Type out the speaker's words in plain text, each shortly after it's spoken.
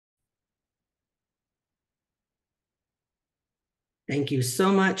Thank you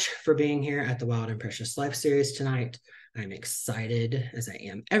so much for being here at the Wild and Precious Life series tonight. I'm excited, as I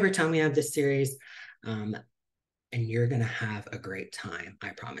am every time we have this series, and you're going to have a great time.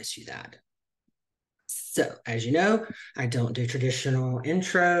 I promise you that. So, as you know, I don't do traditional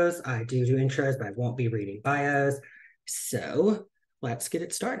intros. I do intros, but I won't be reading bios. So, let's get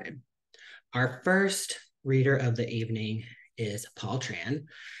it started. Our first reader of the evening is Paul Tran.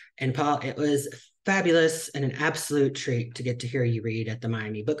 And Paul, it was fabulous and an absolute treat to get to hear you read at the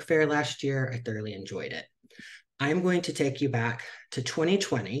Miami Book Fair last year. I thoroughly enjoyed it. I'm going to take you back to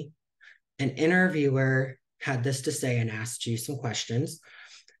 2020. An interviewer had this to say and asked you some questions.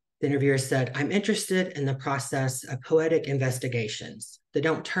 The interviewer said, I'm interested in the process of poetic investigations that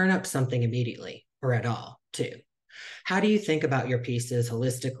don't turn up something immediately or at all, too. How do you think about your pieces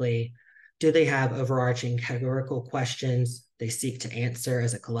holistically? Do they have overarching categorical questions they seek to answer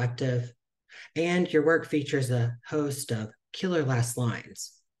as a collective? And your work features a host of killer last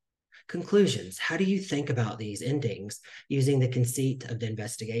lines. Conclusions. How do you think about these endings using the conceit of the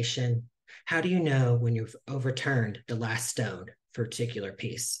investigation? How do you know when you've overturned the last stone for a particular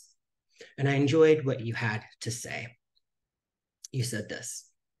piece? And I enjoyed what you had to say. You said this: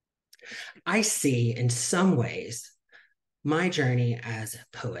 I see in some ways my journey as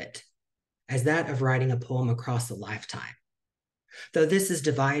a poet as that of writing a poem across a lifetime. Though this is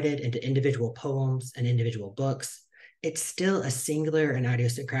divided into individual poems and individual books, it's still a singular and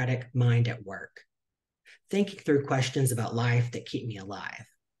idiosyncratic mind at work, thinking through questions about life that keep me alive.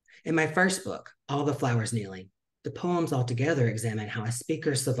 In my first book, All the Flowers Kneeling, the poems altogether examine how a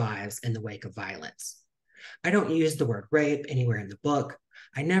speaker survives in the wake of violence. I don't use the word rape anywhere in the book.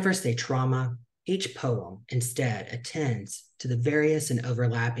 I never say trauma. Each poem instead attends to the various and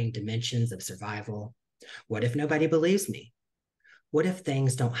overlapping dimensions of survival. What if nobody believes me? What if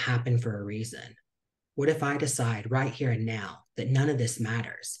things don't happen for a reason? What if I decide right here and now that none of this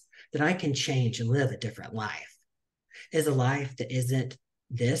matters, that I can change and live a different life? Is a life that isn't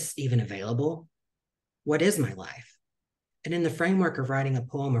this even available? What is my life? And in the framework of writing a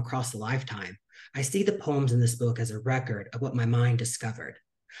poem across a lifetime, I see the poems in this book as a record of what my mind discovered.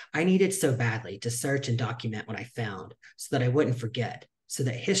 I needed so badly to search and document what I found so that I wouldn't forget, so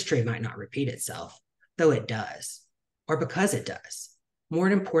that history might not repeat itself, though it does, or because it does. More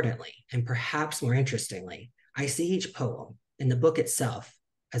importantly, and perhaps more interestingly, I see each poem in the book itself,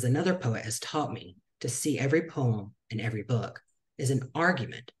 as another poet has taught me to see every poem in every book, as an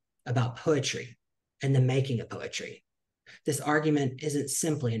argument about poetry and the making of poetry. This argument isn't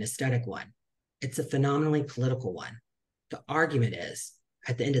simply an aesthetic one. It's a phenomenally political one. The argument is,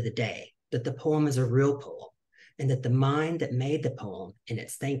 at the end of the day, that the poem is a real poem and that the mind that made the poem in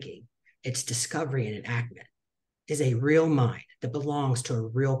its thinking, its discovery and enactment, is a real mind that belongs to a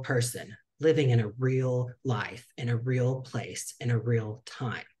real person living in a real life, in a real place, in a real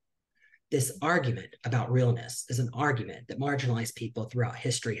time. This argument about realness is an argument that marginalized people throughout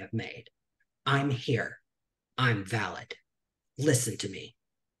history have made. I'm here. I'm valid. Listen to me.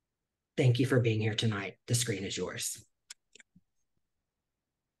 Thank you for being here tonight. The screen is yours.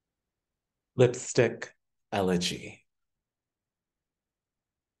 Lipstick Elegy.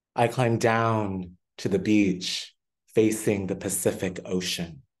 I climbed down to the beach facing the Pacific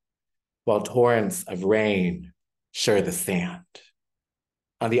Ocean, while torrents of rain shore the sand.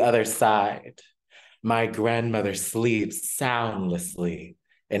 On the other side, my grandmother sleeps soundlessly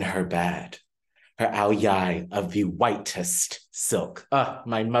in her bed, her aoyai of the whitest silk.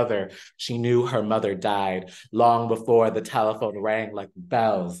 My mother, she knew her mother died long before the telephone rang like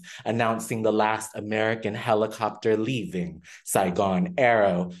bells, announcing the last American helicopter leaving Saigon.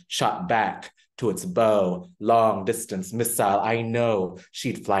 Arrow shot back to its bow, long-distance missile. I know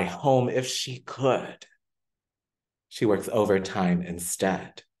she'd fly home if she could. She works overtime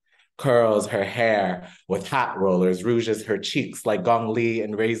instead, curls her hair with hot rollers, rouges her cheeks like Gong Li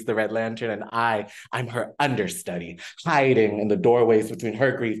and Raise the Red Lantern, and I'm her understudy, hiding in the doorways between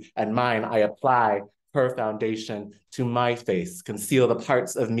her grief and mine. I apply her foundation to my face, conceal the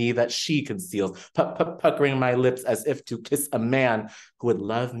parts of me that she conceals, puckering my lips as if to kiss a man who would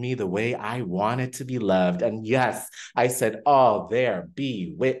love me the way I wanted to be loved. And yes, I said all their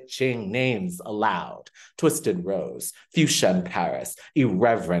bewitching names aloud. Twisted Rose, Fuchsia in Paris,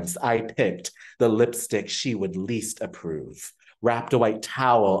 Irreverence. I picked the lipstick she would least approve. Wrapped a white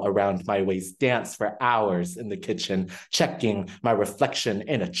towel around my waist, danced for hours in the kitchen, checking my reflection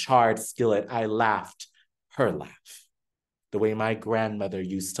in a charred skillet. I laughed her laugh. the way my grandmother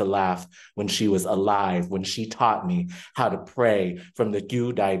used to laugh when she was alive, when she taught me how to pray from the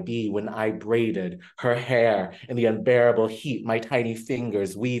Gyudai Bi, when I braided her hair in the unbearable heat, my tiny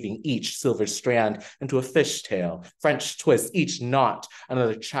fingers weaving each silver strand into a fishtail, French twist, each knot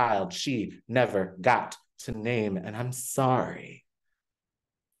another child she never got to name. And I'm sorry.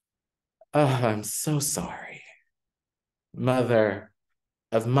 Oh, I'm so sorry. Mother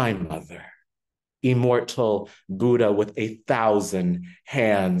of my mother, immortal Buddha with 1,000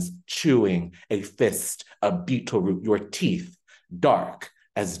 hands, chewing a fist of beetle root, your teeth dark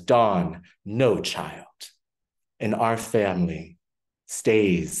as dawn, no child in our family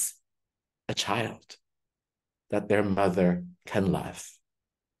stays a child that their mother can love.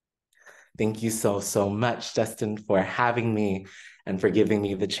 Thank you so much, Justin, for having me and for giving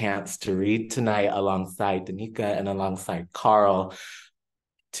me the chance to read tonight alongside Donika and alongside Carl,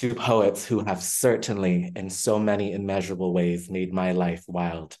 two poets who have certainly, in so many immeasurable ways, made my life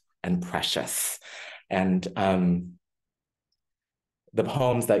wild and precious. And the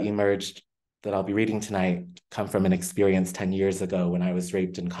poems that emerged that I'll be reading tonight come from an experience 10 years ago when I was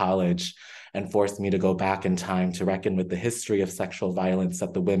raped in college and forced me to go back in time to reckon with the history of sexual violence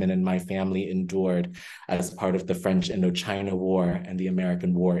that the women in my family endured as part of the French Indochina War and the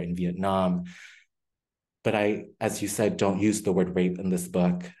American War in Vietnam. But I, as you said, don't use the word rape in this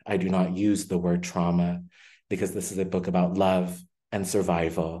book. I do not use the word trauma because this is a book about love and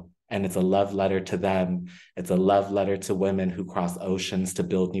survival. And it's a love letter to them. It's a love letter to women who cross oceans to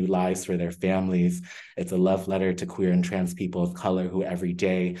build new lives for their families. It's a love letter to queer and trans people of color who every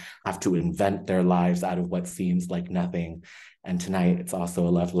day have to invent their lives out of what seems like nothing. And tonight, it's also a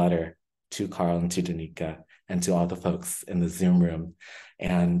love letter to Carl and to Donika and to all the folks in the Zoom room.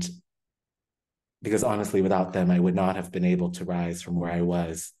 And because honestly, without them, I would not have been able to rise from where I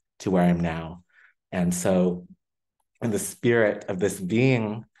was to where I am now. And so in the spirit of this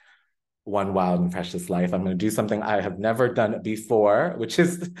being one wild and precious life, I'm going to do something I have never done before, which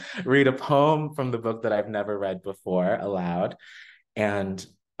is read a poem from the book that I've never read before aloud. And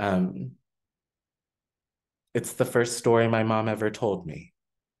it's the first story my mom ever told me,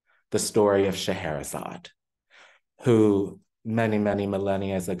 the story of Scheherazade, who many, many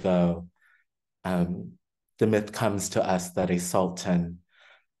millennia ago, the myth comes to us that a sultan,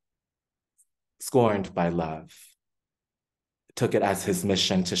 scorned by love, took it as his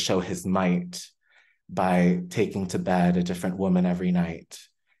mission to show his might by taking to bed a different woman every night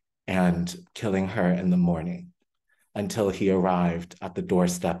and killing her in the morning until he arrived at the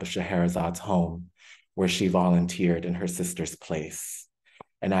doorstep of Scheherazade's home, where she volunteered in her sister's place.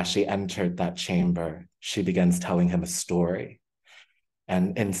 And as she entered that chamber, she begins telling him a story.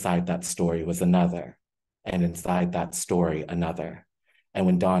 And inside that story was another, and inside that story, another. And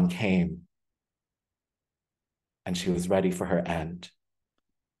when dawn came and she was ready for her end,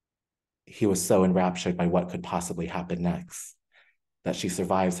 he was so enraptured by what could possibly happen next that she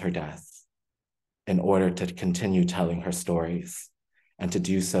survives her death in order to continue telling her stories and to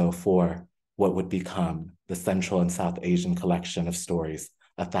do so for what would become the Central and South Asian collection of stories,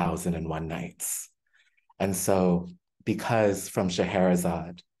 1,001 Nights. And so, because from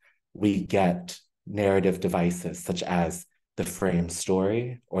Scheherazade, we get narrative devices such as the frame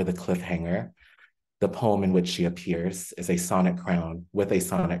story or the cliffhanger. The poem in which she appears is a sonnet crown with a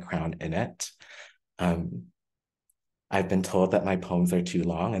sonnet crown in it. I've been told that my poems are too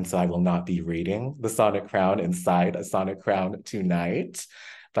long, and so I will not be reading the sonnet crown inside a sonnet crown tonight,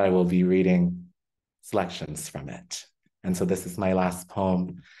 but I will be reading selections from it. And so this is my last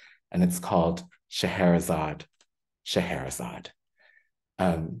poem, and it's called Scheherazade, Scheherazade.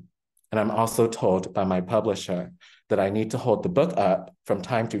 And I'm also told by my publisher that I need to hold the book up from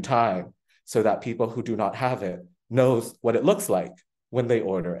time to time so that people who do not have it knows what it looks like when they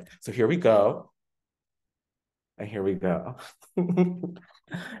order it. So here we go. And here we go.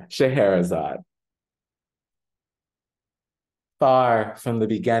 Scheherazade. Far from the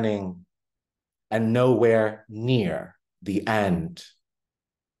beginning and nowhere near the end,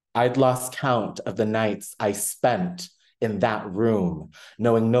 I'd lost count of the nights I spent in that room,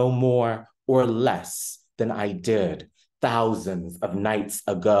 knowing no more or less than I did thousands of nights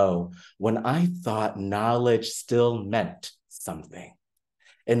ago, when I thought knowledge still meant something.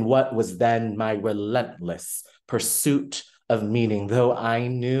 In what was then my relentless pursuit of meaning, though I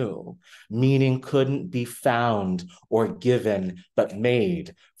knew meaning couldn't be found or given, but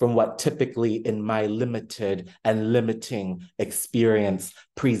made from what typically in my limited and limiting experience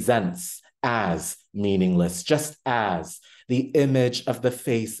presents as meaningless, just as the image of the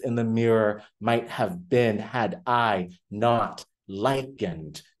face in the mirror might have been had I not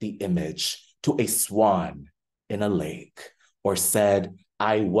likened the image to a swan in a lake, or said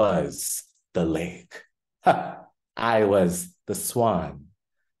I was the lake. Ha! I was the swan,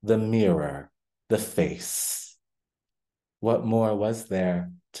 the mirror, the face. What more was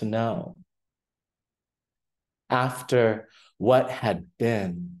there to know? After what had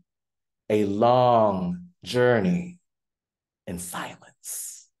been a long journey in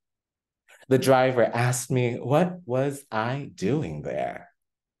silence, the driver asked me, what was I doing there?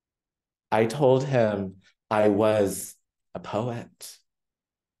 I told him I was a poet.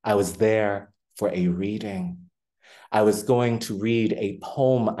 I was there for a reading. I was going to read a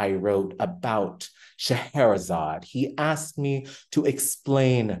poem I wrote about Scheherazade. He asked me to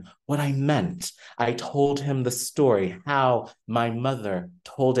explain what I meant. I told him the story, how my mother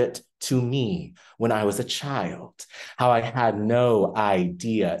told it to me when I was a child, how I had no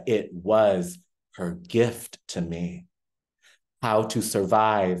idea it was her gift to me. How to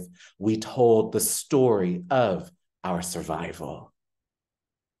survive, we told the story of our survival.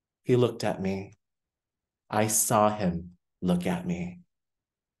 He looked at me. I saw him look at me.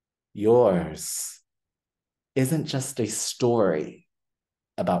 Yours isn't just a story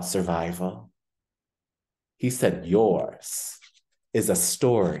about survival. He said, yours is a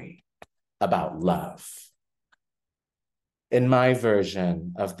story about love. In my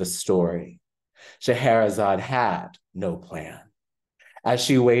version of the story, Scheherazade had no plan. As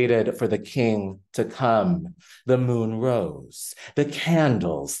she waited for the king to come, the moon rose, the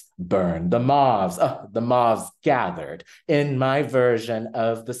candles burned, the moths gathered. In my version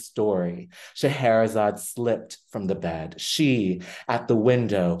of the story, Scheherazade slipped from the bed. She, at the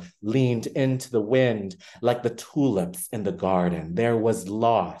window, leaned into the wind like the tulips in the garden. There was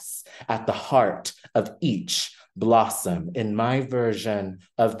loss at the heart of each blossom. In my version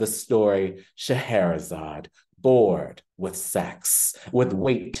of the story, Scheherazade, bored with sex, with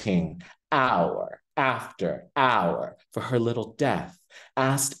waiting hour after hour for her little death,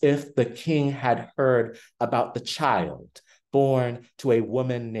 asked if the king had heard about the child born to a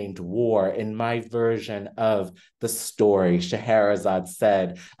woman named War. In my version of the story, Scheherazade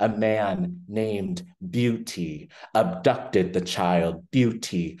said a man named Beauty abducted the child.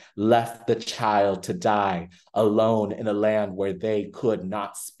 Beauty left the child to die alone in a land where they could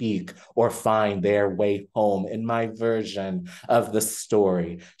not speak or find their way home. In my version of the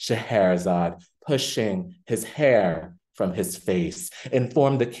story, Scheherazade, pushing his hair from his face,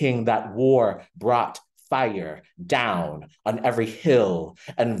 informed the king that war brought fire down on every hill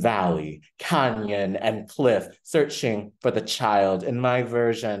and valley, canyon and cliff, searching for the child. In my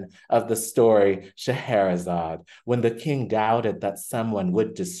version of the story, Scheherazade, when the king doubted that someone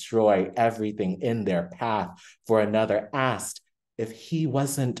would destroy everything in their path for another, asked if he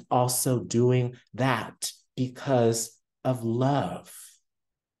wasn't also doing that because of love.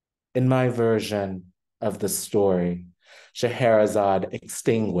 In my version of the story, Scheherazade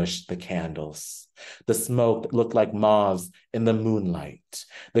extinguished the candles. The smoke looked like moths in the moonlight.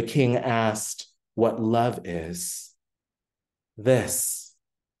 The king asked what love is. This,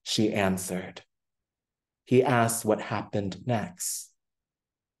 she answered. He asked what happened next.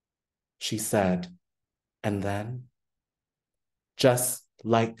 She said, and then? Just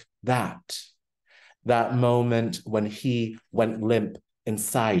like that moment when he went limp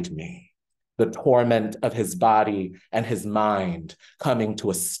inside me, the torment of his body and his mind coming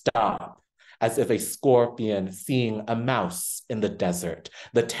to a stop, as if a scorpion seeing a mouse in the desert,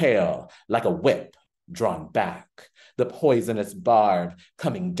 the tail like a whip drawn back, the poisonous barb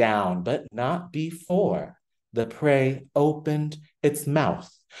coming down, but not before the prey opened its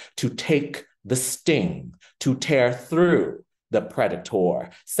mouth to take the sting, to tear through the predator,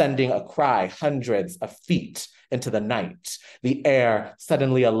 sending a cry hundreds of feet into the night, the air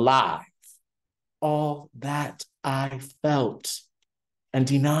suddenly alive. All that I felt and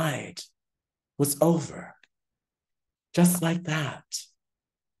denied was over, just like that.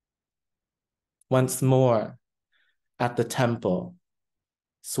 Once more at the temple,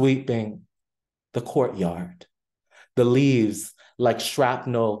 sweeping the courtyard, the leaves like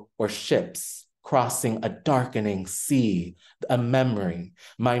shrapnel or ships crossing a darkening sea, a memory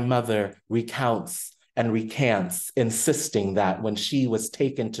my mother recounts and recants, insisting that when she was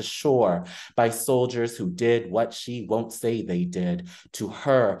taken to shore by soldiers who did what she won't say they did, to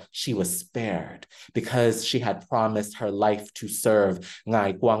her she was spared because she had promised her life to serve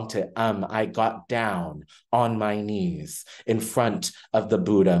Ngai Guangte. I got down on my knees in front of the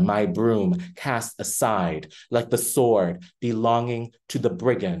Buddha, my broom cast aside like the sword belonging to the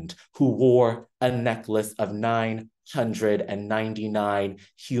brigand who wore a necklace of 999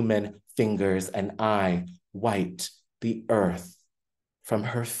 human fingers, and I wiped the earth from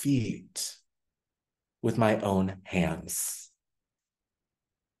her feet with my own hands.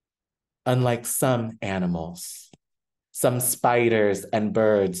 Unlike some animals, some spiders and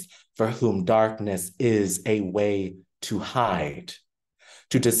birds for whom darkness is a way to hide,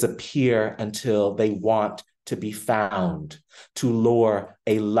 to disappear until they want to be found, to lure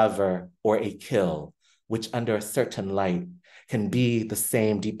a lover or a kill, which under a certain light can be the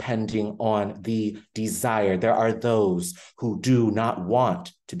same depending on the desire. There are those who do not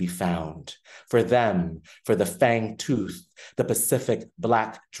want to be found. For them, for the fang tooth, the Pacific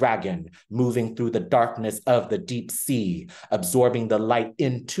black dragon moving through the darkness of the deep sea, absorbing the light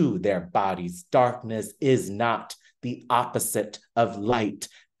into their bodies. Darkness is not the opposite of light.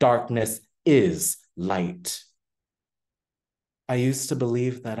 Darkness is light. I used to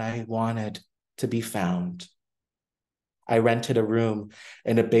believe that I wanted to be found. I rented a room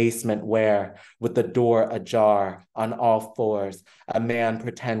in a basement where, with the door ajar on all fours, a man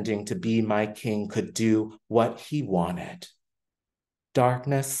pretending to be my king could do what he wanted.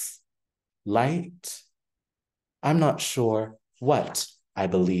 Darkness, light, I'm not sure what I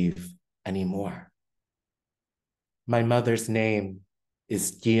believe anymore. My mother's name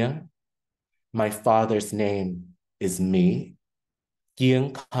is Giang. My father's name is Mi.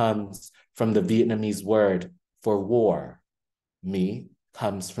 Giang comes from the Vietnamese word for war. Mi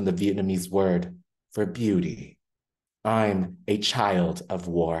comes from the Vietnamese word for beauty. I'm a child of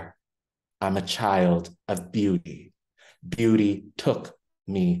war. I'm a child of beauty. Beauty took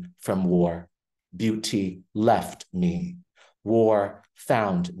me from war. Beauty left me. War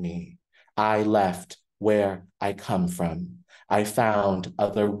found me. I left where I come from. I found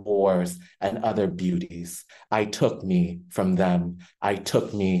other wars and other beauties. I took me from them. I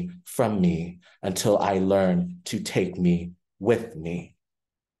took me from me until I learned to take me with me.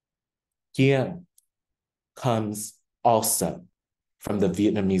 Giang comes also from the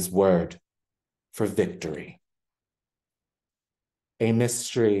Vietnamese word for victory. A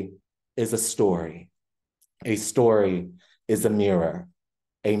mystery is a story. A story is a mirror.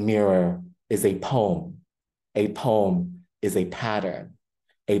 A mirror is a poem. A poem is a pattern.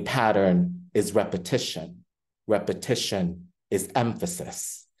 A pattern is repetition. Repetition is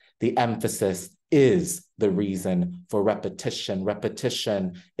emphasis. The emphasis is the reason for repetition.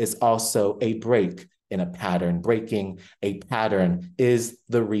 Repetition is also a break in a pattern. Breaking a pattern is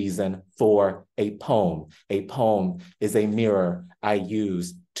the reason for a poem. A poem is a mirror I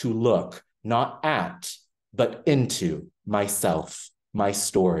use to look not at, but into myself, my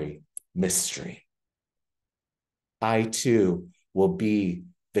story, mystery. I too will be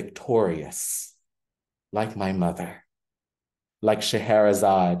victorious, like my mother, like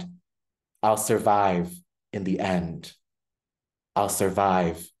Scheherazade. I'll survive in the end. I'll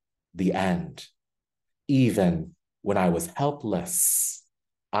survive the end. Even when I was helpless,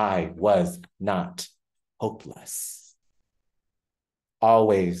 I was not hopeless.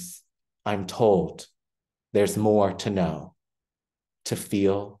 Always, I'm told there's more to know, to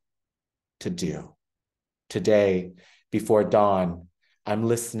feel, to do. Today, before dawn, I'm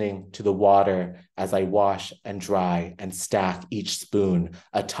listening to the water as I wash and dry and stack each spoon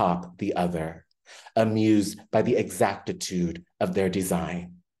atop the other, amused by the exactitude of their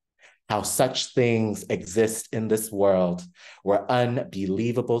design. How such things exist in this world where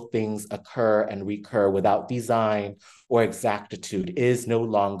unbelievable things occur and recur without design or exactitude is no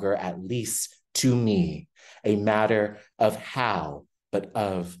longer, at least to me, a matter of how, but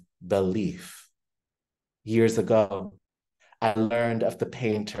of belief. Years ago, I learned of the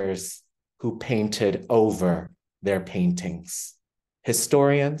painters who painted over their paintings.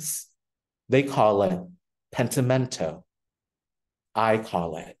 Historians, they call it pentimento. I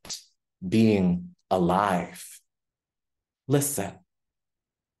call it being alive. Listen,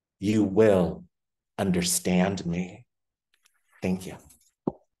 you will understand me. Thank you.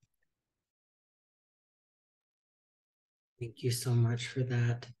 Thank you so much for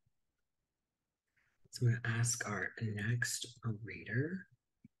that. So I'm going to ask our next reader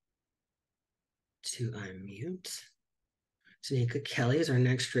to unmute. Donika Kelly is our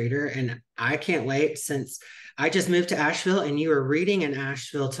next reader, and I can't wait since I just moved to Asheville and you are reading in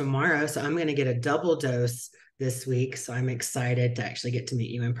Asheville tomorrow, so I'm going to get a double dose this week, so I'm excited to actually get to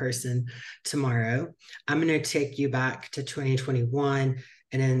meet you in person tomorrow. I'm going to take you back to 2021,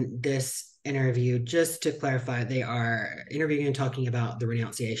 and in this interview, just to clarify, they are interviewing and talking about the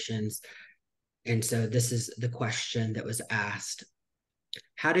renunciations. And so this is the question that was asked.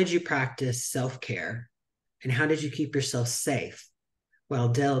 How did you practice self-care, and how did you keep yourself safe while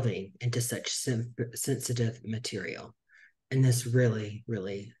delving into such sensitive material? And this really,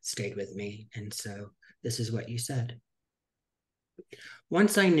 really stayed with me. And so this is what you said.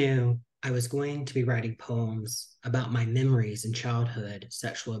 Once I knew I was going to be writing poems about my memories in childhood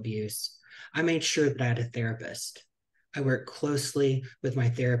sexual abuse, I made sure that I had a therapist. I worked closely with my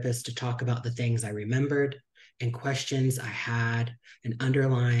therapist to talk about the things I remembered and questions I had and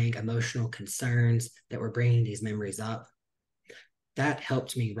underlying emotional concerns that were bringing these memories up. That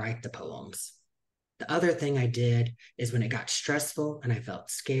helped me write the poems. The other thing I did is when it got stressful and I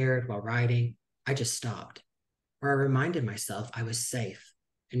felt scared while writing, I just stopped, or I reminded myself I was safe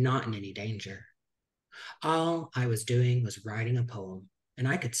and not in any danger. All I was doing was writing a poem, and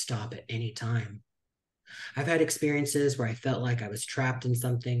I could stop at any time. I've had experiences where I felt like I was trapped in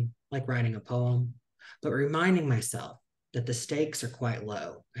something, like writing a poem, but reminding myself that the stakes are quite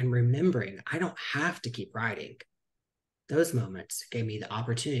low and remembering I don't have to keep writing. Those moments gave me the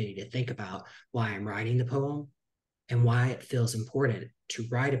opportunity to think about why I'm writing the poem and why it feels important to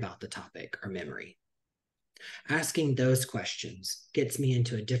write about the topic or memory. Asking those questions gets me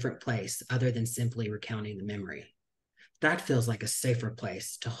into a different place other than simply recounting the memory. That feels like a safer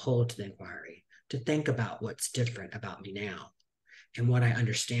place to hold the inquiry, to think about what's different about me now and what I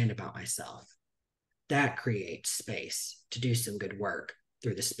understand about myself. That creates space to do some good work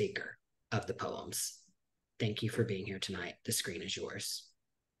through the speaker of the poems. Thank you for being here tonight. The screen is yours.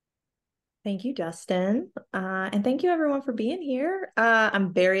 Thank you, Dustin. And thank you everyone for being here.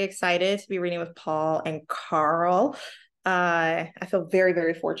 I'm very excited to be reading with Paul and Carl. I feel very,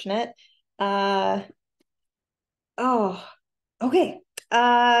 very fortunate. Oh, okay.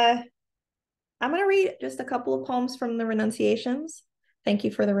 I'm going to read just a couple of poems from the Renunciations. Thank you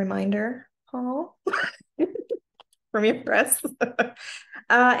for the reminder, Paul, from your press.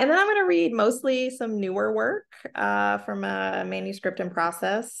 And then I'm going to read mostly some newer work from a manuscript in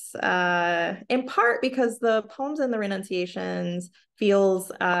process, in part because the poems in the Renunciations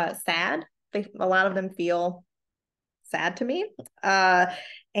feels sad. A lot of them feel sad to me.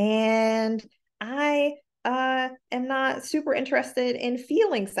 And I am not super interested in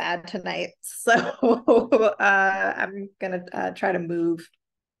feeling sad tonight. So I'm going to try to move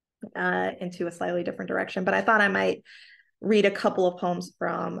into a slightly different direction. But I thought I might read a couple of poems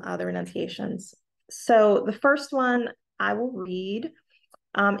from the Renunciations. So the first one I will read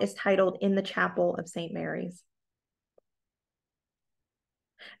is titled In the Chapel of St. Mary's.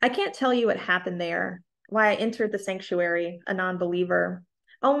 I can't tell you what happened there, why I entered the sanctuary, a non-believer,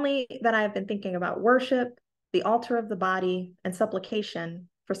 only that I have been thinking about worship, the altar of the body, and supplication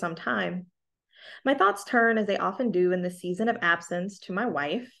for some time. My thoughts turn, as they often do in this season of absence, to my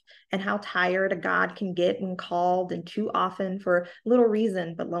wife and how tired a God can get when called, and too often for little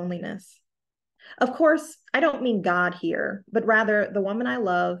reason but loneliness. Of course, I don't mean God here, but rather the woman I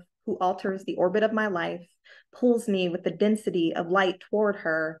love, who alters the orbit of my life, pulls me with the density of light toward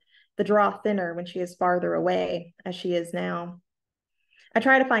her, the draw thinner when she is farther away, as she is now. I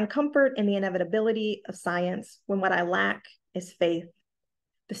try to find comfort in the inevitability of science when what I lack is faith.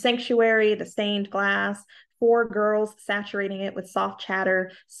 The sanctuary, the stained glass, 4 girls saturating it with soft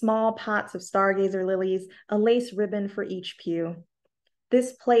chatter, small pots of stargazer lilies, a lace ribbon for each pew.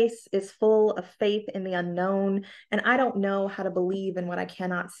 This place is full of faith in the unknown, and I don't know how to believe in what I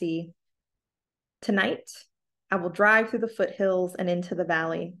cannot see. Tonight, I will drive through the foothills and into the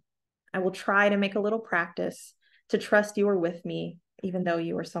valley. I will try to make a little practice to trust you are with me, even though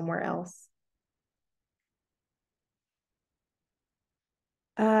you are somewhere else.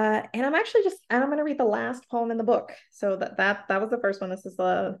 And I'm going to read the last poem in the book. So that was the first one. This is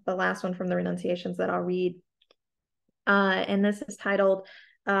the last one from the Renunciations that I'll read. And this is titled,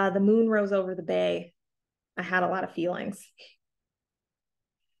 The Moon Rose Over the Bay. I had a lot of feelings.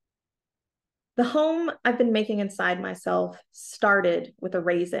 The home I've been making inside myself started with a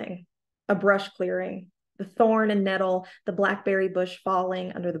raising, a brush clearing, the thorn and nettle, the blackberry bush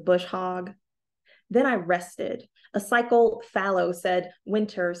falling under the bush hog. Then I rested. A cycle fallow said,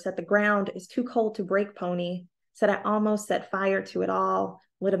 winter, said the ground is too cold to break pony, said I almost set fire to it all,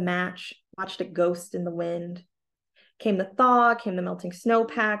 lit a match, watched it ghost in the wind. Came the thaw, came the melting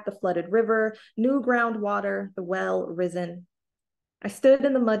snowpack, the flooded river, new groundwater, the well risen. I stood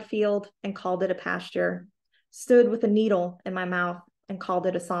in the mud field and called it a pasture, stood with a needle in my mouth and called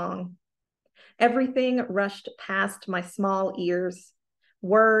it a song. Everything rushed past my small ears,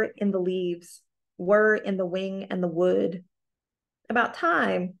 were in the leaves, were in the wing and the wood. About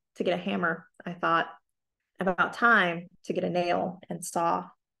time to get a hammer, I thought. About time to get a nail and saw.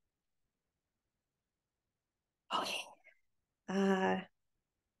 Okay.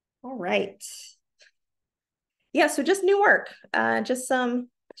 All right. Yeah, so just new work. Just some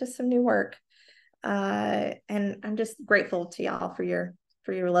new work. And I'm just grateful to y'all for your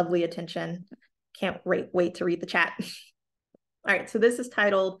lovely attention. Can't wait to read the chat. All right, so this is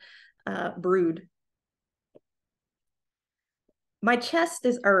titled Brood. My chest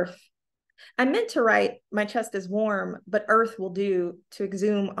is earth. I meant to write, my chest is warm, but earth will do to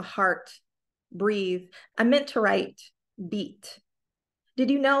exhume a heart, breathe. I meant to write, beat. Did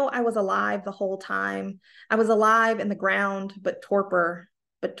you know I was alive the whole time? I was alive in the ground, but torpor,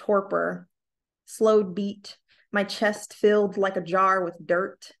 slowed beat, my chest filled like a jar with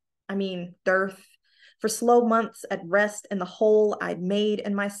dirt. I mean, dearth. For slow months at rest in the hole I'd made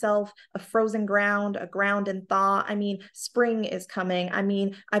in myself, a frozen ground, a ground in thaw. I mean, spring is coming. I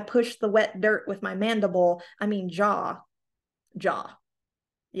mean, I push the wet dirt with my mandible. I mean, jaw.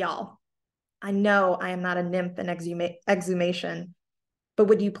 Y'all. I know I am not a nymph in exhumation, but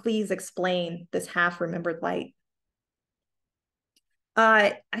would you please explain this half-remembered light?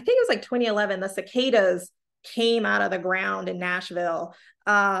 I think it was like 2011, the cicadas came out of the ground in Nashville.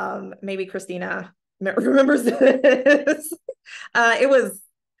 Maybe Christina remembers this.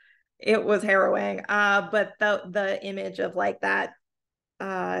 It was harrowing. But the image of like that,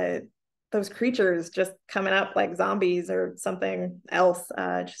 those creatures just coming up like zombies or something else,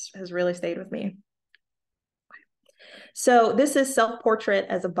 just has really stayed with me. So this is self-portrait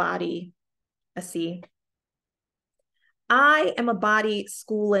as a body, a C. I am a body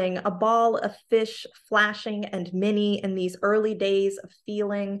schooling, a ball of fish flashing and many in these early days of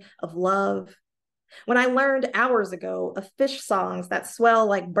feeling, of love. When I learned hours ago of fish songs that swell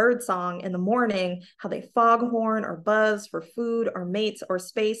like bird song in the morning, how they foghorn or buzz for food or mates or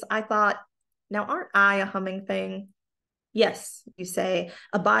space, I thought, now aren't I a humming thing? Yes, you say,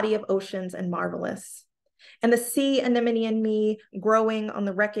 a body of oceans and marvelous. And the sea anemone in me growing on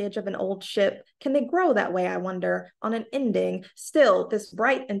the wreckage of an old ship, can they grow that way, I wonder, on an ending? Still, this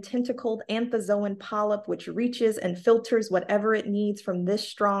bright and tentacled anthozoan polyp which reaches and filters whatever it needs from this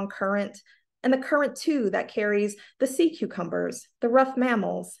strong current, and the current too that carries the sea cucumbers, the rough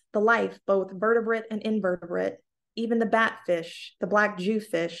mammals, the life, both vertebrate and invertebrate, even the batfish, the black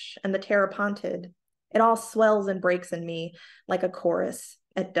jewfish, and the pteropontid. It all swells and breaks in me like a chorus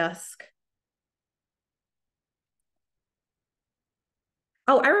at dusk.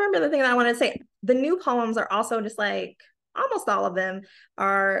 Oh, I remember the thing that I wanted to say. The new poems are also just like, almost all of them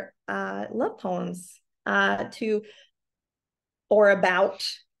are love poems to or about.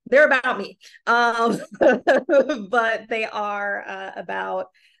 They're about me, but they are about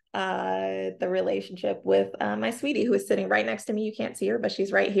the relationship with my sweetie, who is sitting right next to me. You can't see her, but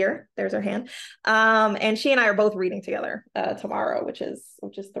she's right here. There's her hand. And she and I are both reading together tomorrow, which is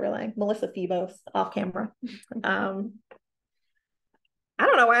thrilling. Melissa Phoebos off camera. I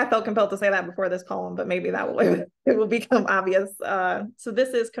don't know why I felt compelled to say that before this poem, but maybe that will, it will become obvious. So this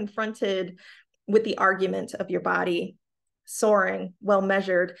is confronted with the argument of your body. Soaring, well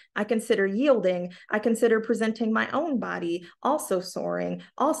measured, I consider yielding. I consider presenting my own body, also soaring,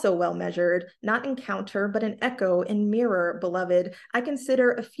 also well measured, not in counter, but an echo in mirror, beloved. I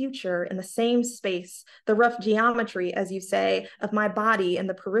consider a future in the same space, the rough geometry, as you say, of my body in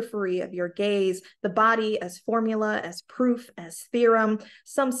the periphery of your gaze, the body as formula, as proof, as theorem,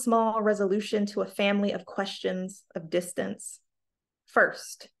 some small resolution to a family of questions of distance.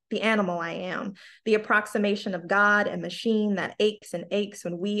 First, the animal I am, the approximation of God and machine that aches and aches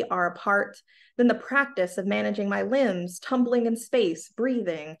when we are apart, then the practice of managing my limbs, tumbling in space,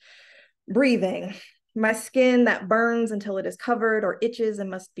 breathing, my skin that burns until it is covered or itches and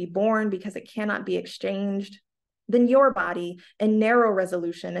must be born because it cannot be exchanged. Then your body in narrow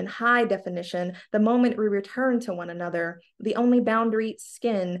resolution and high definition, the moment we return to one another, the only boundary,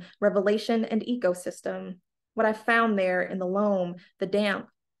 skin, revelation, and ecosystem. What I found there in the loam, the damp.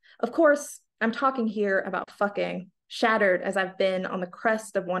 Of course, I'm talking here about fucking, shattered as I've been on the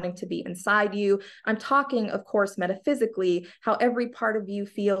crest of wanting to be inside you. I'm talking, of course, metaphysically, how every part of you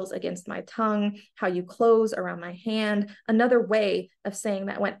feels against my tongue, how you close around my hand, another way of saying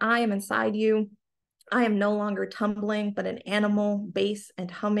that when I am inside you, I am no longer tumbling, but an animal, bass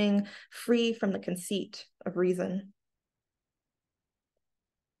and humming, free from the conceit of reason.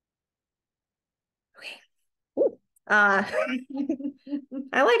 I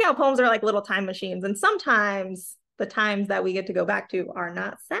like how poems are like little time machines, and sometimes the times that we get to go back to are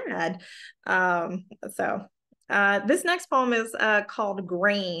not sad. This next poem is called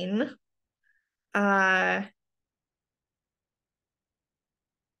Grain. Yeah,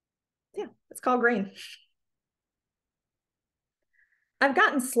 it's called Grain. I've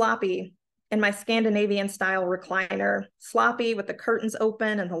gotten sloppy in my Scandinavian style recliner, sloppy with the curtains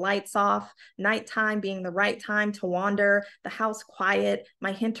open and the lights off, nighttime being the right time to wander, the house quiet,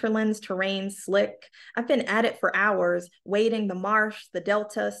 my hinterlands terrain slick. I've been at it for hours, wading the marsh, the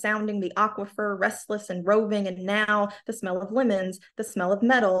delta, sounding the aquifer, restless and roving, and now the smell of lemons, the smell of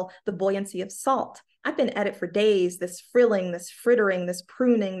metal, the buoyancy of salt. I've been at it for days, this frilling, this frittering, this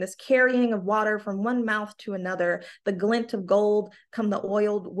pruning, this carrying of water from one mouth to another, the glint of gold come the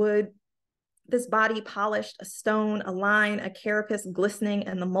oiled wood, this body polished, a stone, a line, a carapace glistening,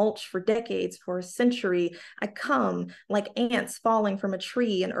 and the mulch for decades, for a century. I come like ants falling from a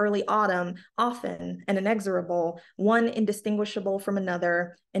tree in early autumn, often and inexorable, one indistinguishable from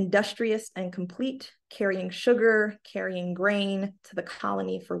another, industrious and complete, carrying sugar, carrying grain to the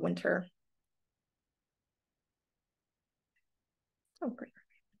colony for winter. Oh, great.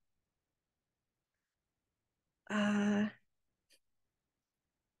 All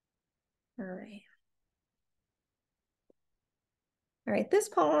right. All right, this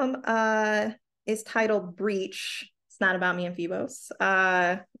poem is titled Breach. It's not about me and Phoebos,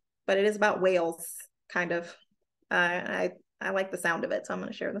 but it is about whales, kind of. I like the sound of it, so I'm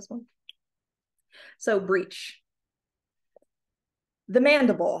going to share this one. So, Breach. The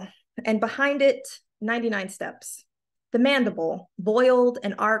mandible, and behind it, 99 steps. The mandible, boiled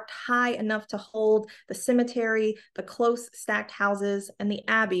and arced high enough to hold the cemetery, the close stacked houses, and the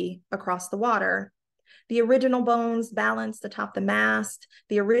abbey across the water. The original bones balanced atop the mast,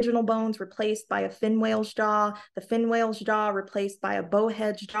 the original bones replaced by a fin whale's jaw, the fin whale's jaw replaced by a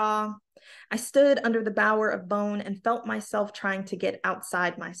bowhead's jaw. I stood under the bower of bone and felt myself trying to get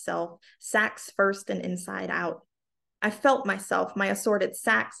outside myself, sacks first and inside out. I felt myself, my assorted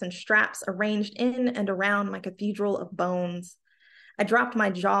sacks and straps arranged in and around my cathedral of bones. I dropped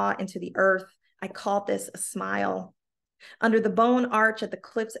my jaw into the earth. I called this a smile. Under the bone arch at the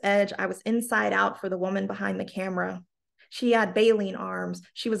cliff's edge, I was inside out for the woman behind the camera. She had baleen arms.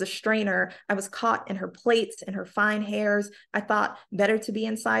 She was a strainer. I was caught in her plaits and her fine hairs. I thought, better to be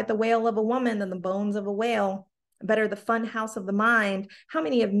inside the whale of a woman than the bones of a whale. Better the fun house of the mind. How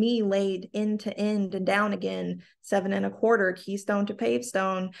many of me laid end to end and down again, 7 1/4, keystone to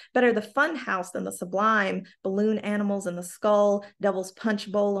pavestone. Better the fun house than the sublime, balloon animals in the skull, devil's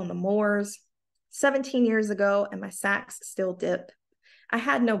punch bowl on the moors. 17 years ago, and my sacks still dip. I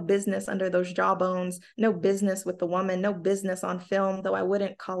had no business under those jawbones, no business with the woman, no business on film, though I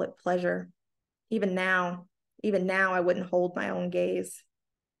wouldn't call it pleasure. Even now, I wouldn't hold my own gaze.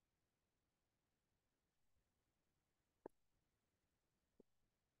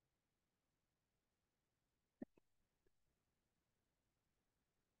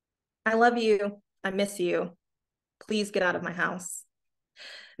 I love you. I miss you. Please get out of my house.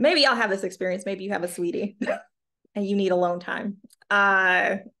 Maybe I'll have this experience. Maybe you have a sweetie and you need alone time.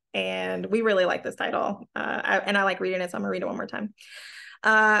 And we really like this title. And I like reading it, so I'm gonna read it one more time.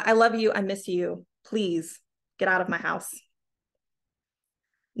 I love you. I miss you. Please get out of my house.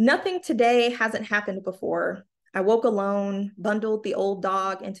 Nothing today hasn't happened before. I woke alone, bundled the old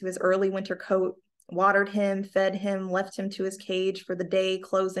dog into his early winter coat, watered him, fed him, left him to his cage for the day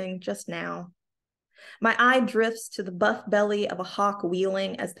closing just now. My eye drifts to the buff belly of a hawk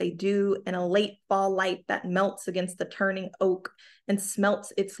wheeling as they do in a late fall light that melts against the turning oak and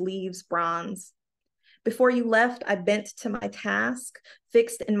smelts its leaves bronze. Before you left, I bent to my task,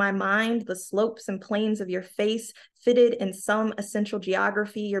 fixed in my mind the slopes and planes of your face, fitted in some essential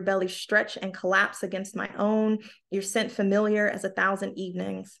geography, your belly stretch and collapse against my own, your scent familiar as 1,000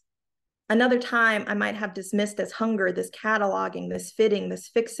 evenings. Another time, I might have dismissed as hunger, this cataloging, this fitting, this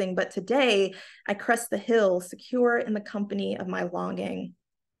fixing, but today I crest the hill, secure in the company of my longing.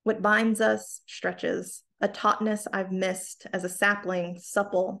 What binds us stretches, a tautness I've missed as a sapling,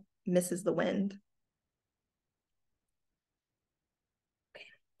 supple, misses the wind. Okay.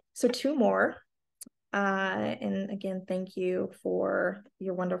 So 2 more. And again, thank you for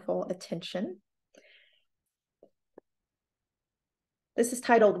your wonderful attention. This is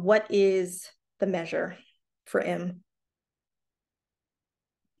titled, What is the Measure for M?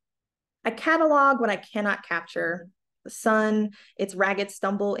 I catalog what I cannot capture. The sun, its ragged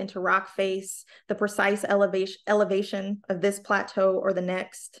stumble into rock face, the precise elevation of this plateau or the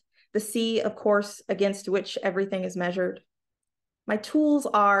next, the sea, of course, against which everything is measured. My tools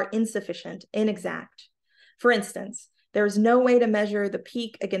are insufficient, inexact. For instance, there is no way to measure the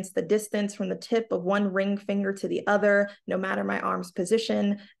peak against the distance from the tip of one ring finger to the other, no matter my arm's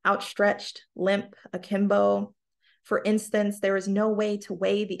position, outstretched, limp, akimbo. For instance, there is no way to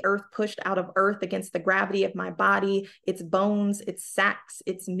weigh the earth pushed out of earth against the gravity of my body, its bones, its sacks,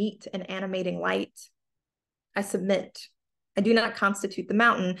 its meat and animating light. I submit. I do not constitute the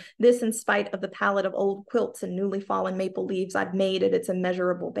mountain, this in spite of the palette of old quilts and newly fallen maple leaves I've made at its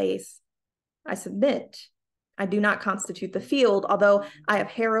immeasurable base. I submit. I do not constitute the field, although I have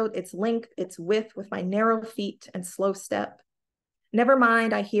harrowed its length, its width with my narrow feet and slow step. Never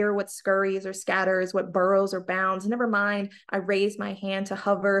mind, I hear what scurries or scatters, what burrows or bounds. Never mind, I raise my hand to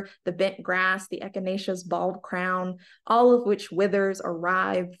hover the bent grass, the echinacea's bald crown, all of which withers or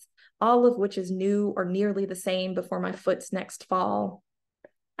writhes, all of which is new or nearly the same before my foot's next fall.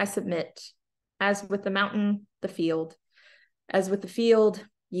 I submit, as with the mountain, the field, as with the field,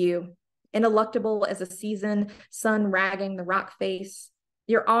 you, ineluctable as a season, sun ragging the rock face,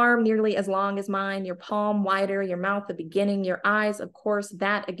 your arm nearly as long as mine, your palm wider, your mouth the beginning, your eyes, of course,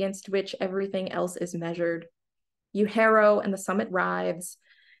 that against which everything else is measured. You harrow and the summit writhes,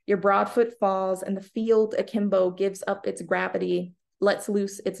 your broad foot falls and the field akimbo gives up its gravity, lets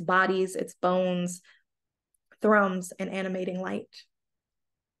loose its bodies, its bones, thrums in animating light.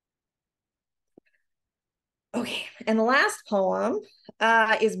 Okay, and the last poem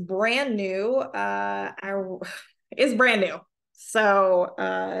is brand new. Is brand new. So,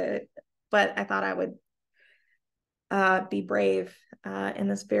 but I thought I would be brave in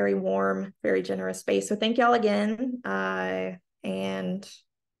this very warm, very generous space. So thank y'all again. And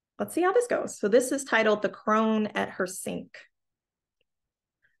let's see how this goes. So this is titled The Crone at Her Sink.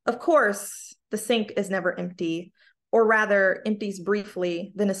 Of course, the sink is never empty, or rather empties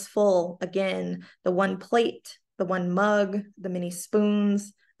briefly, then is full again. The one plate, the one mug, the many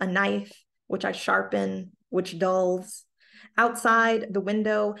spoons, a knife, which I sharpen, which dulls. Outside the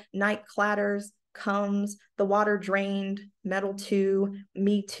window, night clatters, comes, the water drained, metal too,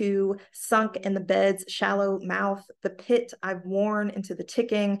 me too, sunk in the bed's shallow mouth, the pit I've worn into the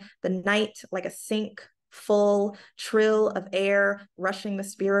ticking, the night like a sink, full, trill of air, rushing the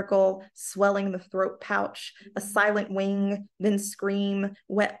spiracle, swelling the throat pouch, a silent wing, then scream,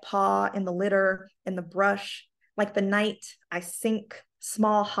 wet paw in the litter, in the brush, like the night I sink,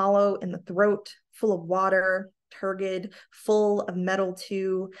 small hollow in the throat, full of water, turgid, full of metal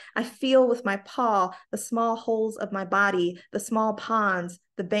too. I feel with my paw the small holes of my body, the small ponds,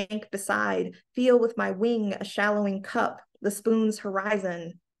 the bank beside, feel with my wing a shallowing cup, the spoon's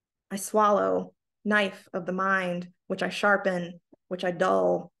horizon. I swallow, knife of the mind, which I sharpen, which I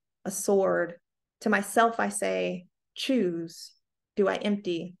dull, a sword. To myself I say, choose. Do I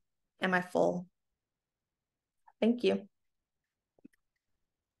empty? Am I full? Thank you.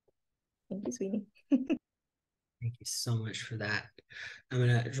 Thank you, sweetie. Thank you so much for that. I'm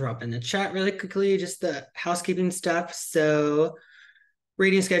going to drop in the chat really quickly, just the housekeeping stuff. So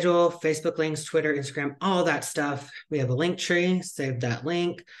reading schedule, Facebook links, Twitter, Instagram, all that stuff. We have a link tree, save that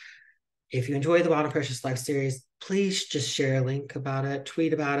link. If you enjoy the Wild and Precious Life series, please just share a link about it,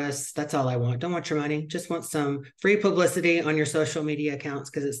 tweet about us. That's all I want. Don't want your money. Just want some free publicity on your social media accounts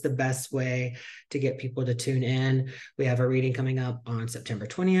because it's the best way to get people to tune in. We have a reading coming up on September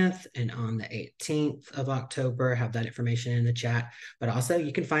 20th and on the 18th of October. Have that information in the chat. But also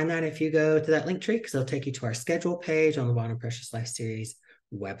you can find that if you go to that link tree because it'll take you to our schedule page on the Wild and Precious Life series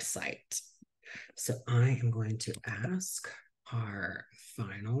website. So I am going to ask our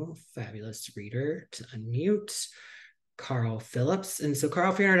final fabulous reader to unmute, Carl Phillips. And so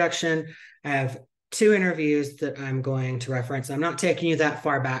Carl, for your introduction, I have two interviews that I'm going to reference. I'm not taking you that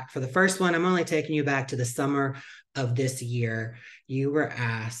far back. For the first one, I'm only taking you back to the summer of this year. You were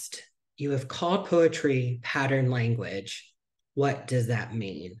asked, you have called poetry pattern language. What does that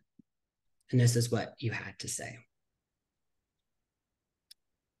mean? And this is what you had to say.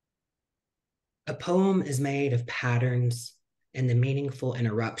 A poem is made of patterns, and the meaningful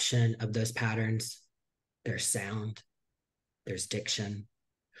interruption of those patterns, there's sound, there's diction.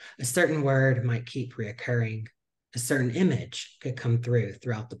 A certain word might keep reoccurring. A certain image could come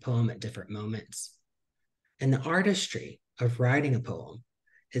throughout the poem at different moments. And the artistry of writing a poem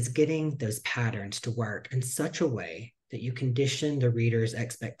is getting those patterns to work in such a way that you condition the reader's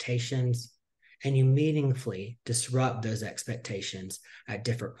expectations and you meaningfully disrupt those expectations at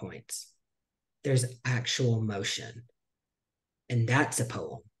different points. There's actual motion. And that's a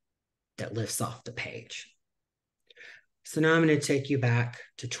poem that lifts off the page. So now I'm going to take you back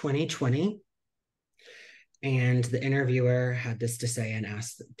to 2020. And the interviewer had this to say and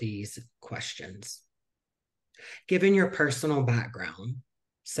asked these questions. Given your personal background,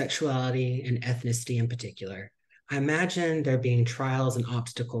 sexuality and ethnicity in particular, I imagine there being trials and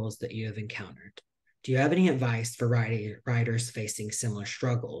obstacles that you have encountered. Do you have any advice for writers facing similar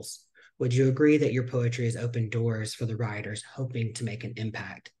struggles? Would you agree that your poetry has opened doors for the writers hoping to make an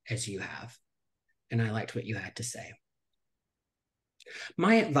impact as you have? And I liked what you had to say.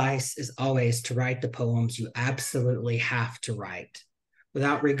 My advice is always to write the poems you absolutely have to write,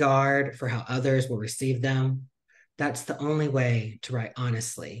 without regard for how others will receive them. That's the only way to write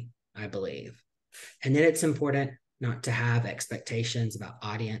honestly, I believe. And then it's important not to have expectations about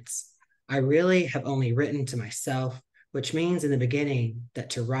audience. I really have only written to myself which means in the beginning that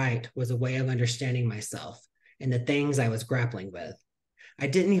to write was a way of understanding myself and the things I was grappling with. I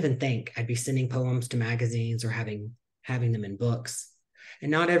didn't even think I'd be sending poems to magazines or having them in books.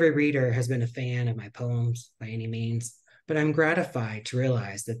 And not every reader has been a fan of my poems by any means, but I'm gratified to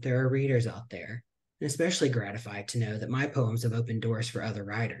realize that there are readers out there, and especially gratified to know that my poems have opened doors for other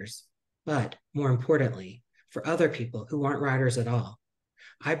writers. But more importantly, for other people who aren't writers at all.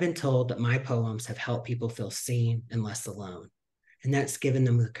 I've been told that my poems have helped people feel seen and less alone, and that's given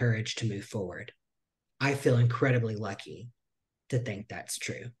them the courage to move forward. I feel incredibly lucky to think that's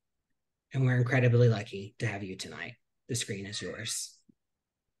true. And we're incredibly lucky to have you tonight. The screen is yours.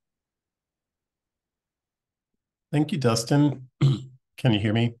 Thank you, Dustin. Can you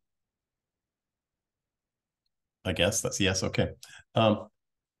hear me? I guess that's yes. Okay. I'm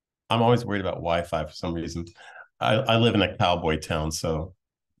always worried about Wi-Fi for some reason. I live in a cowboy town, so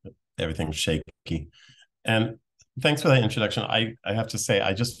everything's shaky. And thanks for that introduction. I have to say,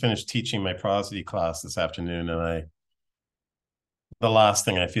 I just finished teaching my prosody class this afternoon, and the last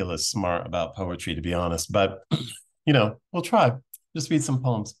thing I feel is smart about poetry, to be honest. But, we'll try. Just read some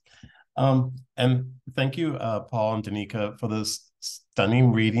poems. And thank you, Paul and Donika, for those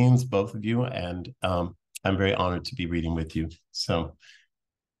stunning readings, both of you. And I'm very honored to be reading with you. So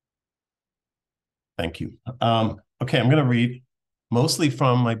thank you. Okay, I'm going to read mostly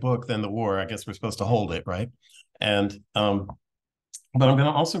from my book, Then the War. I guess we're supposed to hold it, right? And but I'm going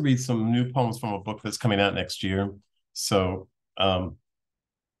to also read some new poems from a book that's coming out next year. So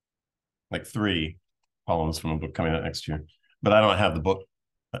like 3 poems from a book coming out next year. But I don't have the book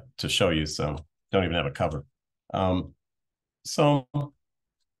to show you, so don't even have a cover. So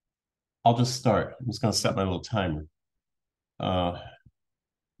I'll just start. I'm just going to set my little timer. Because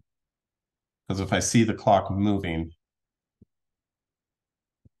if I see the clock moving,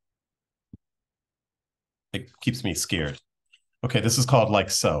 it keeps me scared. Okay, this is called Like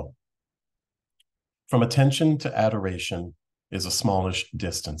So. From attention to adoration is a smallish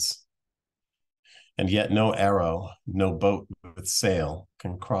distance. And yet no arrow, no boat with sail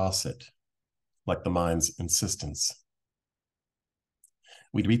can cross it, like the mind's insistence.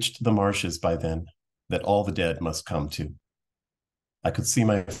 We'd reached the marshes by then that all the dead must come to. I could see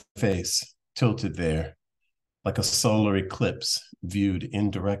my face tilted there, like a solar eclipse viewed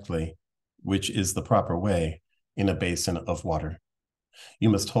indirectly, which is the proper way in a basin of water. You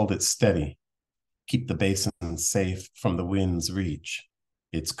must hold it steady, keep the basin safe from the wind's reach,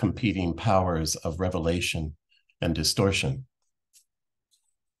 its competing powers of revelation and distortion.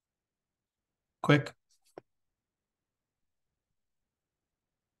 Quick.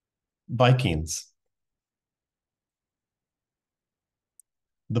 Vikings.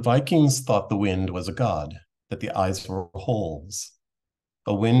 The Vikings thought the wind was a god, that the eyes were holes.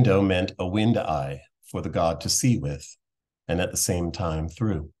 A window meant a wind eye for the god to see with, and at the same time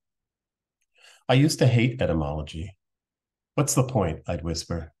through. I used to hate etymology. What's the point, I'd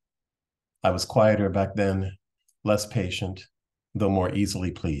whisper. I was quieter back then, less patient, though more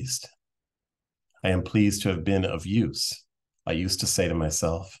easily pleased. I am pleased to have been of use, I used to say to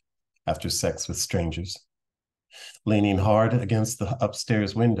myself, after sex with strangers. Leaning hard against the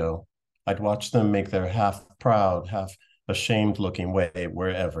upstairs window, I'd watch them make their half proud, half ashamed-looking way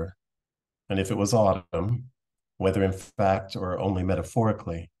wherever. And if it was autumn, whether in fact or only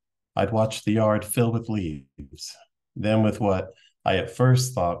metaphorically, I'd watch the yard fill with leaves, then with what I at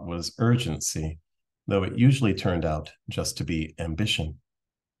first thought was urgency, though it usually turned out just to be ambition.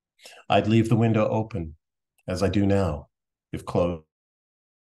 I'd leave the window open, as I do now, if closed.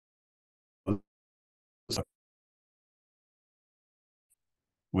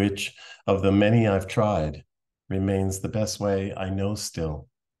 Which of the many I've tried remains the best way I know still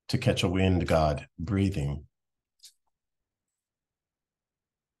to catch a wind god breathing.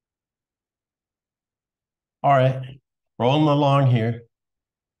 All right, rolling along here.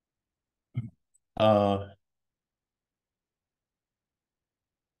 I'm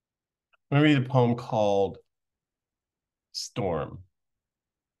gonna read a poem called Storm.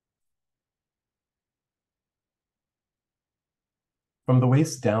 From the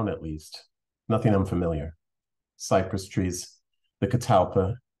waist down, at least, nothing unfamiliar. Cypress trees, the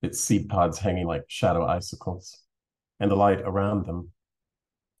catalpa, its seed pods hanging like shadow icicles, and the light around them,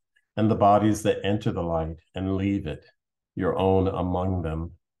 and the bodies that enter the light and leave it, your own among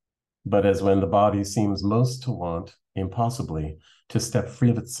them. But as when the body seems most to want, impossibly, to step free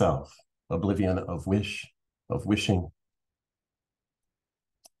of itself, oblivion of wish, of wishing.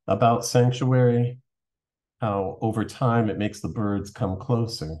 About sanctuary, how over time it makes the birds come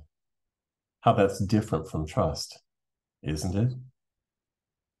closer, how that's different from trust, isn't it?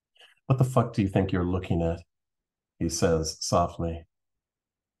 What the fuck do you think you're looking at? he says softly.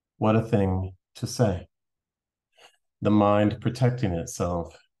 What a thing to say. The mind protecting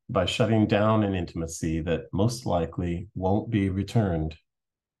itself by shutting down an intimacy that most likely won't be returned.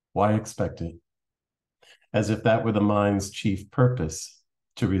 Why expect it? As if that were the mind's chief purpose,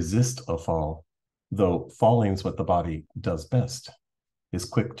 to resist a fall, though falling's what the body does best, is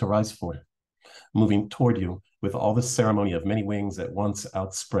quick to rise for, moving toward you with all the ceremony of many wings at once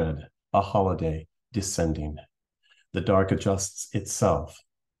outspread, a holiday descending. The dark adjusts itself,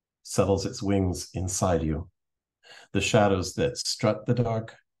 settles its wings inside you. The shadows that strut the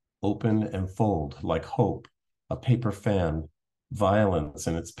dark open and fold like hope, a paper fan, violence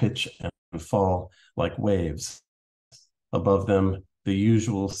in its pitch and fall like waves. Above them, the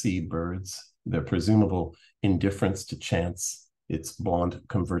usual seabirds, their presumable indifference to chance, its blonde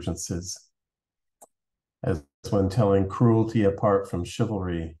convergences. As when telling cruelty apart from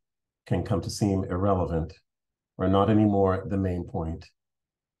chivalry can come to seem irrelevant, or not anymore the main point.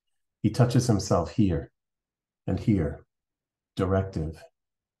 He touches himself here and here, directive,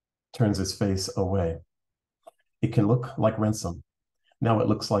 turns his face away. It can look like ransom. Now it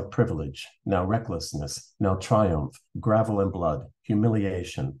looks like privilege, now recklessness, now triumph, gravel and blood,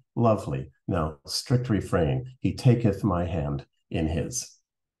 humiliation, lovely, now strict refrain. He taketh my hand in his.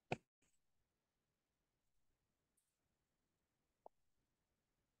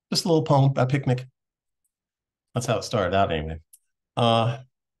 Just a little poem about picnic. That's how it started out anyway.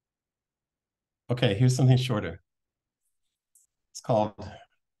 Okay, here's something shorter. It's called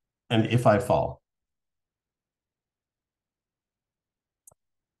And If I Fall.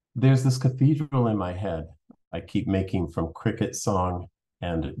 There's this cathedral in my head I keep making from cricket song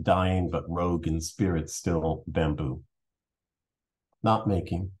and dying but rogue in spirit still bamboo. Not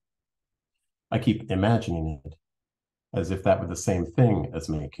making. I keep imagining it as if that were the same thing as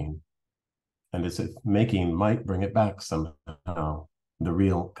making, and as if making might bring it back somehow, the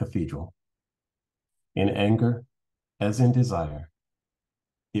real cathedral. In anger, as in desire,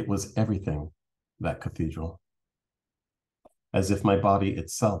 it was everything, that cathedral. As if my body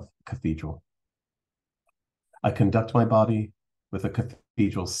itself cathedral. I conduct my body with a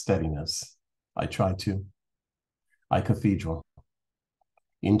cathedral steadiness. I try to. I cathedral.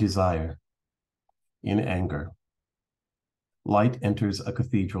 In desire. In anger. Light enters a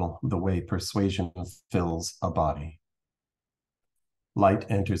cathedral the way persuasion fills a body. Light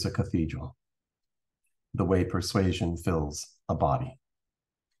enters a cathedral the way persuasion fills a body.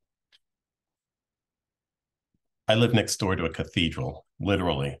 I live next door to a cathedral,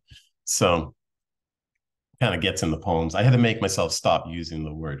 literally. So kind of gets in the poems. I had to make myself stop using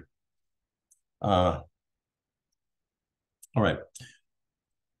the word. All right.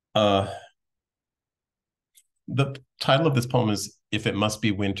 The title of this poem is If It Must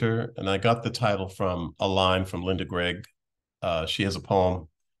Be Winter, and I got the title from a line from Linda Gregg. She has a poem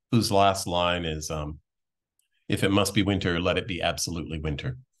whose last line is, if it must be winter, let it be absolutely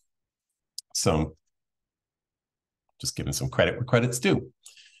winter. So just giving some credit where credit's due.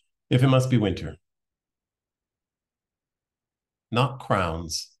 If it must be winter. Not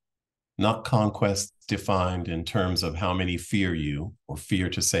crowns, not conquests defined in terms of how many fear you or fear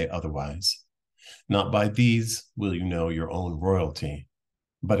to say otherwise. Not by these will you know your own royalty,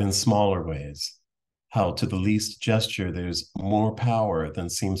 but in smaller ways, how to the least gesture there's more power than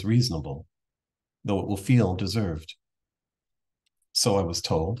seems reasonable, though it will feel deserved. So I was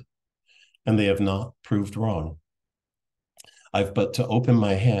told, and they have not proved wrong. I've but to open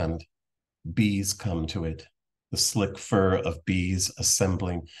my hand, bees come to it, the slick fur of bees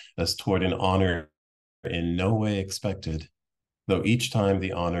assembling as toward an honor in no way expected, though each time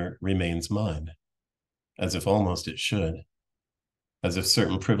the honor remains mine, as if almost it should, as if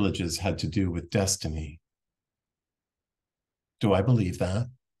certain privileges had to do with destiny. Do I believe that?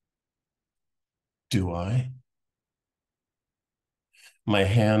 Do I? My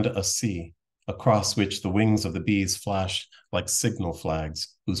hand a sea, across which the wings of the bees flash like signal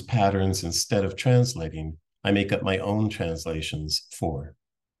flags, whose patterns, instead of translating, I make up my own translations for.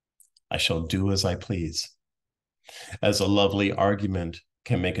 I shall do as I please. As a lovely argument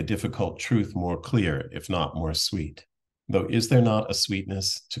can make a difficult truth more clear, if not more sweet. Though is there not a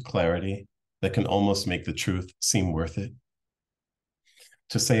sweetness to clarity that can almost make the truth seem worth it?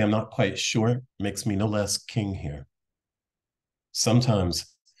 To say I'm not quite sure makes me no less king here. Sometimes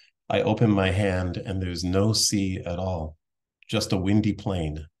I open my hand and there's no sea at all, just a windy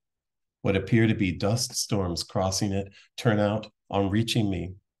plain. What appear to be dust storms crossing it turn out, on reaching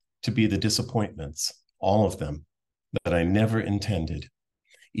me, to be the disappointments, all of them, that I never intended,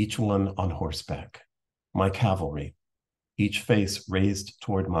 each one on horseback, my cavalry, each face raised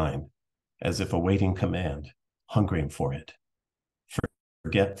toward mine, as if awaiting command, hungering for it,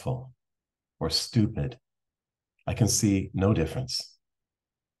 forgetful or stupid. I can see no difference.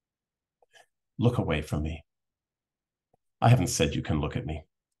 Look away from me. I haven't said you can look at me.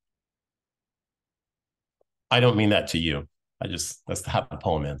 I don't mean that to you. That's how the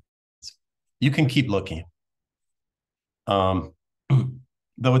poem ends. You can keep looking. Though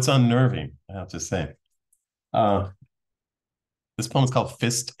it's unnerving, I have to say. This poem is called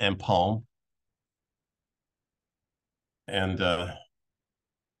Fist and Palm. And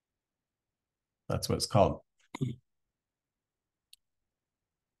that's what it's called.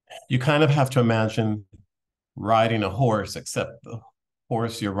 You kind of have to imagine riding a horse, except the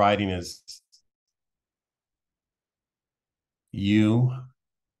horse you're riding is you.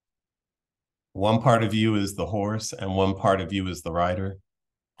 One part of you is the horse, and one part of you is the rider.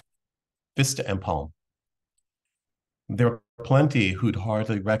 Fist and palm. There are plenty who'd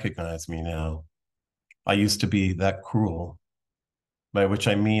hardly recognize me now. I used to be that cruel, by which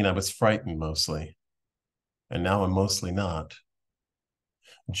I mean I was frightened mostly, and now I'm mostly not.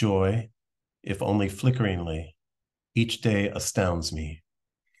 Joy, if only flickeringly, each day astounds me.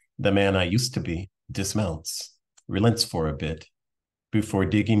 The man I used to be dismounts, relents for a bit, before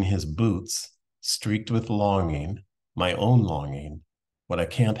digging his boots, streaked with longing, my own longing, what I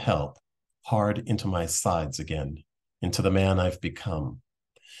can't help, hard into my sides again, into the man I've become.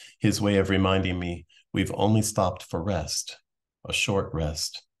 His way of reminding me we've only stopped for rest, a short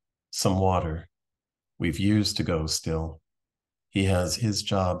rest, some water. We've years to go still. He has his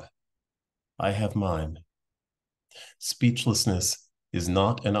job. I have mine. Speechlessness is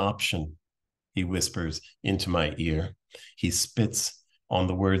not an option, he whispers into my ear. He spits on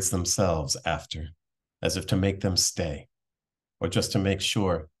the words themselves after, as if to make them stay, or just to make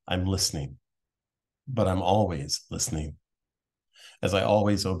sure I'm listening. But I'm always listening, as I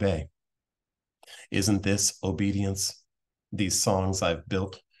always obey. Isn't this obedience, these songs I've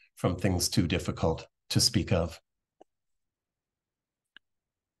built from things too difficult to speak of?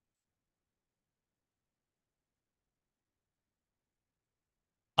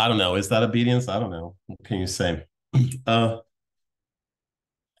 I don't know. Is that obedience? I don't know. What can you say?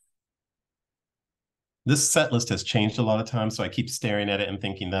 This set list has changed a lot of times, so I keep staring at it and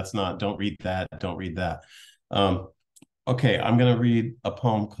thinking, don't read that, don't read that. Okay, I'm going to read a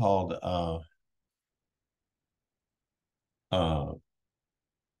poem called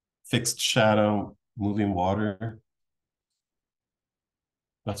Fixed Shadow, Moving Water.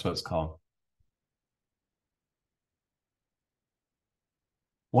 That's what it's called.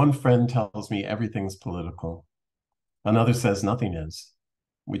 One friend tells me everything's political. Another says nothing is.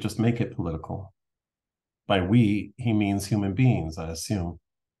 We just make it political. By we, he means human beings, I assume.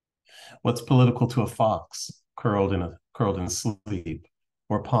 What's political to a fox curled in sleep,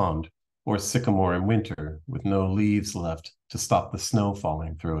 or pond, or sycamore in winter with no leaves left to stop the snow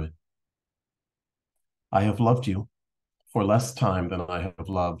falling through it? I have loved you for less time than I have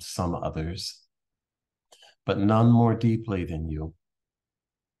loved some others, but none more deeply than you.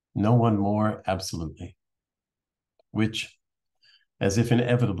 No one more absolutely, which, as if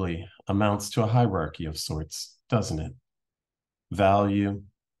inevitably, amounts to a hierarchy of sorts, doesn't it? Value,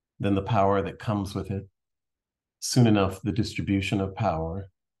 then the power that comes with it. Soon enough, the distribution of power.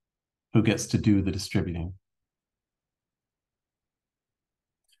 Who gets to do the distributing?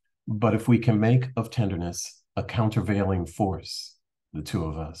 But if we can make of tenderness a countervailing force, the two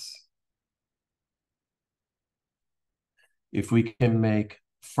of us, if we can make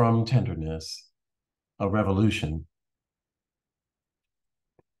from tenderness a revolution,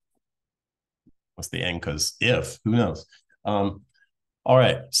 what's the end? Because who knows? All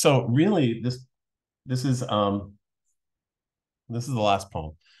right. So really, this is the last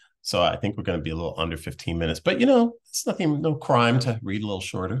poem. So I think we're going to be a little under 15 minutes, but it's no crime to read a little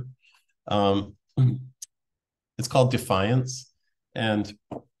shorter. It's called Defiance, and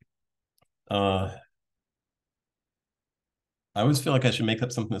I always feel like I should make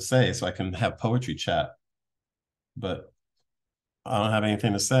up something to say so I can have poetry chat, but I don't have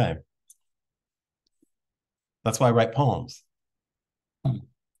anything to say. That's why I write poems.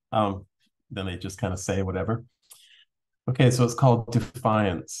 Then they just kind of say whatever. Okay, so it's called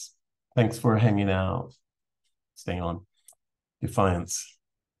Defiance. Thanks for hanging out. Stay on. Defiance.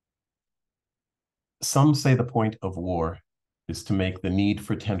 Some say the point of war is to make the need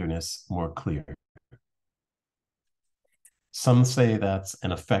for tenderness more clear. Some say that's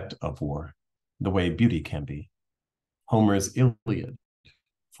an effect of war, the way beauty can be. Homer's Iliad,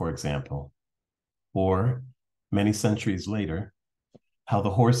 for example, or many centuries later, how the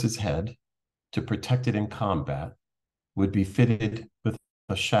horse's head, to protect it in combat, would be fitted with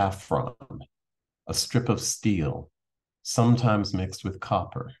a shaft from, a strip of steel, sometimes mixed with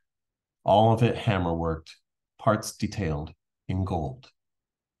copper, all of it hammer-worked, parts detailed in gold.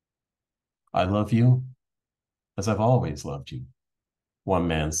 I love you as I've always loved you, one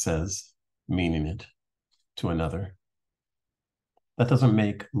man says, meaning it, to another. That doesn't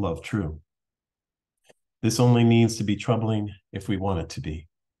make love true. This only needs to be troubling if we want it to be.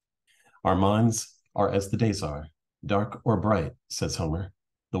 Our minds are as the days are, dark or bright, says Homer.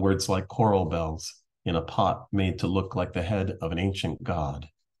 The words like coral bells in a pot made to look like the head of an ancient god,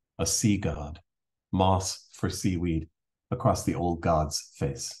 a sea god, moss for seaweed across the old god's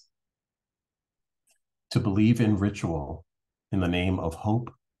face. To believe in ritual in the name of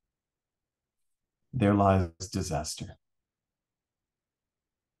hope, there lies disaster.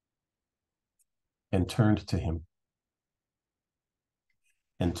 And turned to him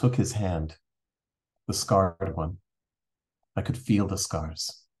and took his hand, the scarred one. I could feel the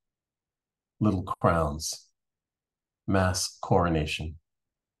scars, little crowns, mass coronation.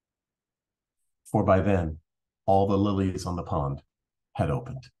 For by then, all the lilies on the pond had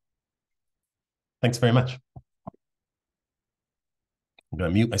opened. Thanks very much. I'm going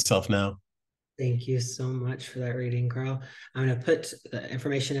to mute myself now. Thank you so much for that reading, Carl. I'm going to put the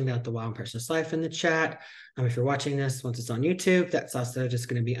information about the Wild and Precious Life in the chat. If you're watching this, once it's on YouTube, that's also just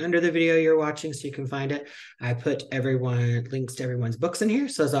going to be under the video you're watching, so you can find it. I put links to everyone's books in here.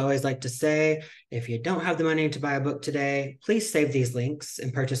 So as I always like to say, if you don't have the money to buy a book today, please save these links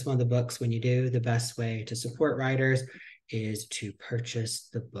and purchase one of the books when you do. The best way to support writers is to purchase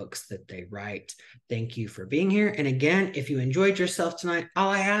the books that they write. Thank you for being here. And again, if you enjoyed yourself tonight, all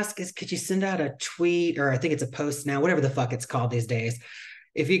I ask is, could you send out a tweet, or I think it's a post now, whatever the fuck it's called these days.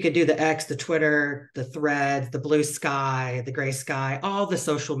 If you could do the X, the Twitter, the Threads, the Blue Sky, the Gray Sky, all the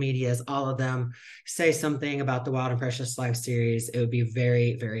social medias, all of them, say something about the Wild and Precious Life series. It would be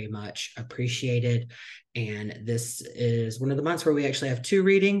very, very much appreciated. And this is one of the months where we actually have 2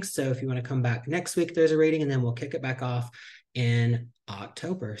 readings. So if you want to come back next week, there's a reading, and then we'll kick it back off in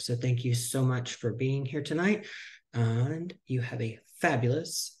October. So thank you so much for being here tonight. And you have a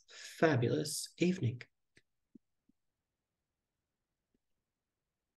fabulous, fabulous evening.